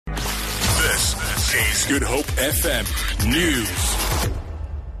This is Good Hope FM News.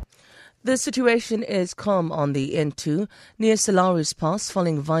 The situation is calm on the N2 near Lowry's Pass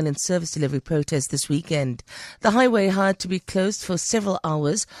following violent service delivery protests this weekend. The highway had to be closed for several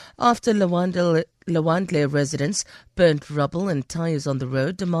hours after Lowandle residents burnt rubble and tyres on the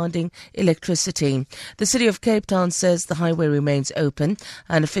road demanding electricity. The City of Cape Town says the highway remains open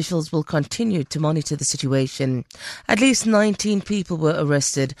and officials will continue to monitor the situation. At least 19 people were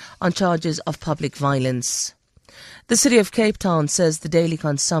arrested on charges of public violence. The City of Cape Town says the daily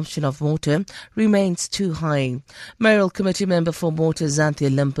consumption of water remains too high. Mayoral Committee member for Water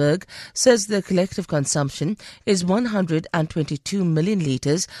Xanthia Limburg says the collective consumption is 122 million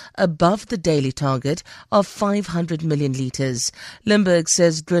litres above the daily target of 500 million litres. Limburg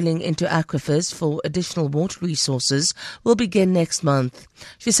says drilling into aquifers for additional water resources will begin next month.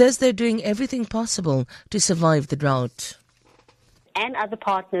 She says they're doing everything possible to survive the drought. And other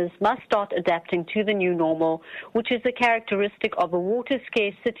partners must start adapting to the new normal, which is a characteristic of a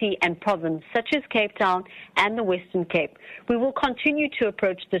water-scarce city and province such as Cape Town and the Western Cape. We will continue to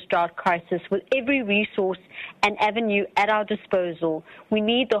approach this drought crisis with every resource and avenue at our disposal. We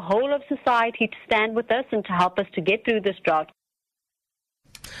need the whole of society to stand with us and to help us to get through this drought.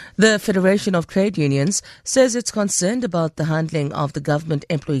 The Federation of Trade Unions says it's concerned about the handling of the government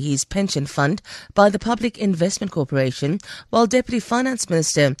employees' pension fund by the Public Investment Corporation, while Deputy Finance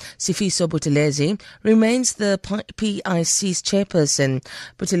Minister Sifiso Buthelezi remains the PIC's chairperson.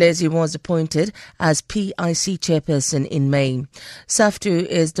 Buthelezi was appointed as PIC chairperson in May. SAFTU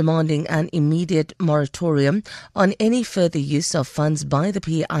is demanding an immediate moratorium on any further use of funds by the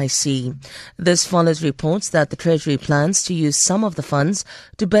PIC. This follows reports that the Treasury plans to use some of the funds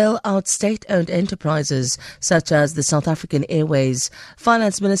to bail out state-owned enterprises such as the South African Airways.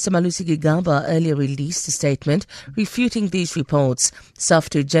 Finance Minister Malusi Gigaba earlier released a statement refuting these reports.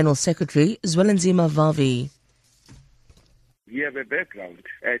 SAFTU General Secretary Zwelenzima Vavi. He has a background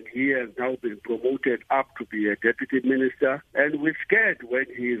and he has now been promoted up to be a deputy minister, and we're scared when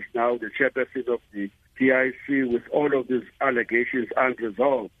he is now the chairperson of the PIC with all of these allegations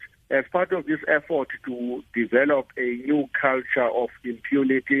unresolved. As part of this effort to develop a new culture of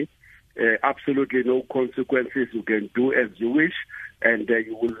impunity, absolutely no consequences, you can do as you wish, and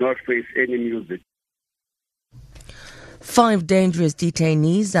you will not face any music. 5 dangerous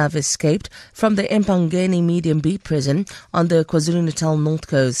detainees have escaped from the Empangeni Medium B prison on the KwaZulu-Natal North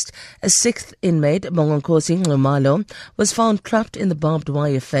Coast. A 6th inmate, Bongonkosi Nxumalo, was found trapped in the barbed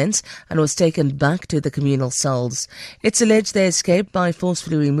wire fence and was taken back to the communal cells. It's alleged they escaped by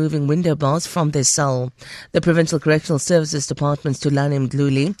forcefully removing window bars from their cell. The Provincial Correctional Services Department's Tulani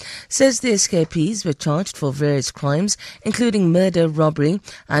Mdluli says the escapees were charged for various crimes, including murder, robbery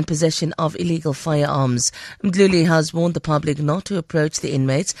and possession of illegal firearms. Mdluli has warned the public not to approach the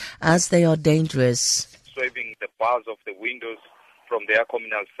inmates as they are dangerous. Swiping the bars of the windows from their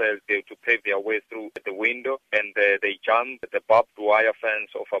communal cells to pave their way through the window, and they jump the barbed wire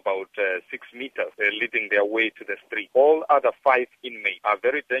fence of about 6 meters, leading their way to the street. All other 5 inmates are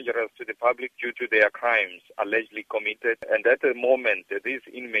very dangerous to the public due to their crimes allegedly committed, and at the moment these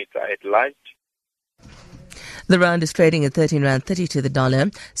inmates are at large. The rand is trading at 13 Rand 30 to the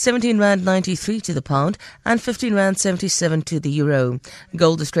dollar, 17 Rand 93 to the pound, and 15 Rand 77 to the euro.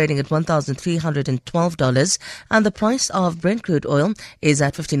 Gold is trading at $1,312, and the price of Brent crude oil is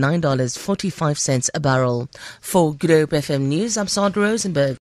at $59.45 a barrel. For Good Hope FM News, I'm Sandra Rosenberg.